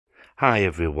Hi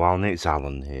everyone, it's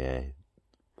Alan here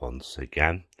once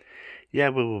again. Yeah,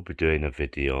 we will be doing a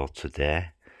video today,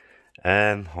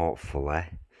 hopefully.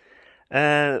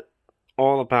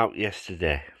 All about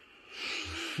yesterday.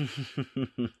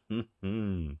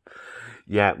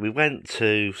 Yeah, we went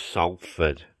to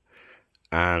Salford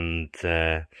and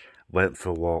went for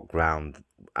a walk round.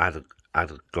 Tried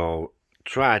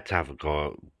to have a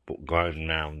go, but going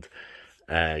round,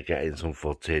 getting some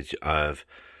footage of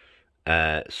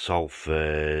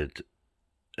Salford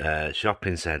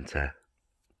shopping centre.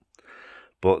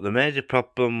 But the major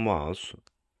problem was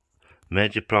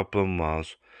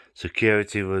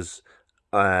security was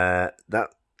that's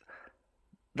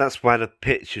why the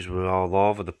pictures were all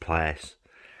over the place.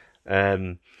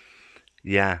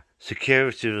 Yeah,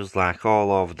 security was like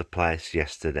all over the place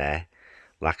yesterday,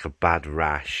 like a bad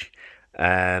rash.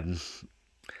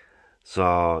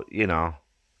 So you know,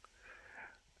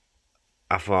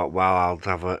 I thought, well,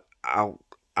 I'll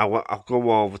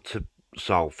go over to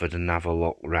Salford and have a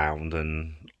look round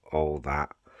and all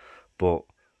that. But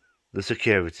the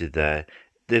security there,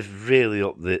 they've really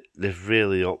upped it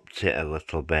a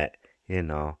little bit, you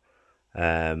know.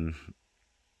 And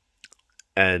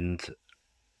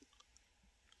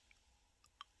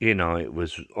you know, it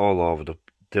was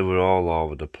they were all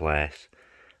over the place.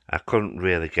 I couldn't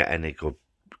really get any good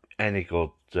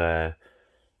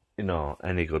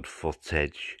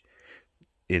footage.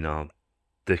 You know,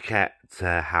 they kept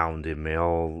hounding me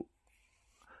all,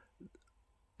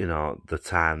 you know, the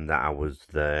time that I was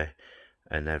there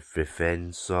and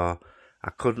everything, so I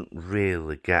couldn't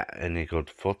really get any good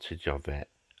footage of it.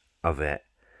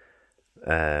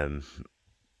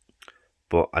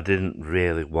 But I didn't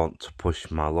really want to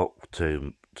push my luck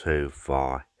too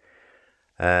far.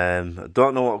 I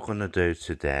don't know what I'm gonna do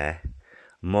today.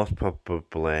 Most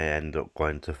probably end up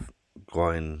going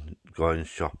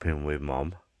shopping with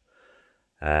Mum.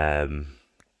 I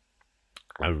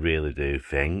really do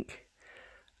think,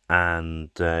 and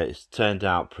it's turned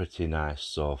out pretty nice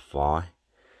so far.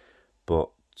 But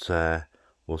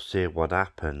we'll see what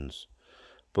happens.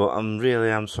 But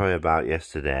I'm sorry about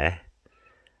yesterday.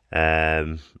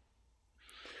 That,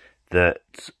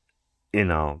 you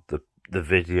know, the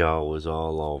video was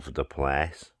all over the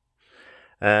place.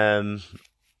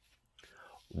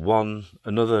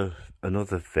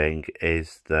 Another thing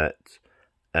is that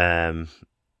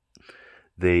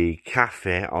the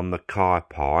cafe on the car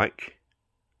park,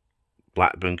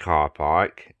 Blackburn car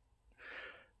park,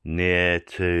 near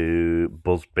to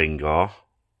Buzz Bingo,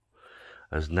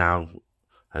 has now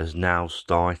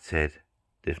started.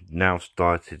 They've now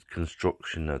started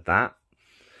construction of that,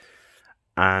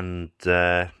 and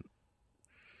I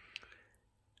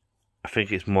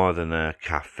think it's more than a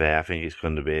cafe. I think it's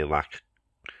going to be like,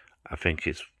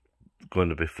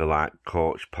 for like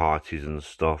coach parties and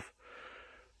stuff,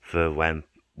 for when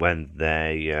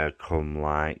they come,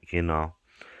 like, you know,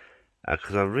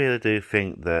 because I really do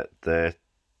think that they're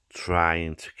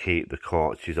trying to keep the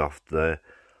coaches off the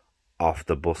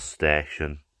bus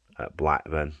station at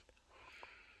Blackburn,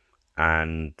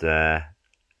 and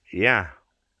yeah,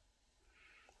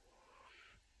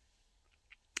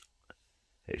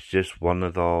 it's just one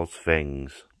of those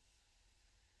things.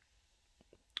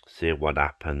 See what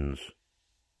happens.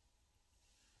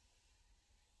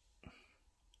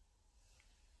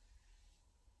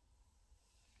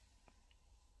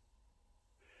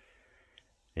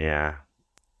 Yeah.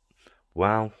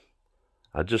 Well,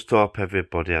 I just hope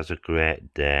everybody has a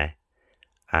great day,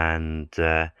 and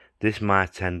this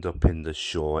might end up in the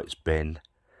shorts bin.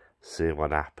 See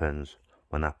what happens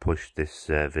when I push this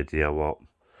video up.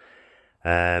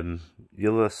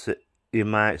 You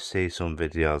might see some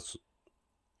videos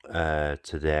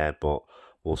today, but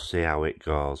we'll see how it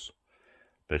goes,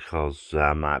 because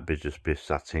I might be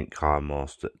sat in car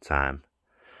most of the time.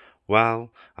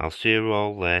 Well, I'll see you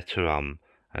all later on,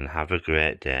 and have a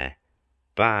great day.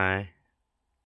 Bye.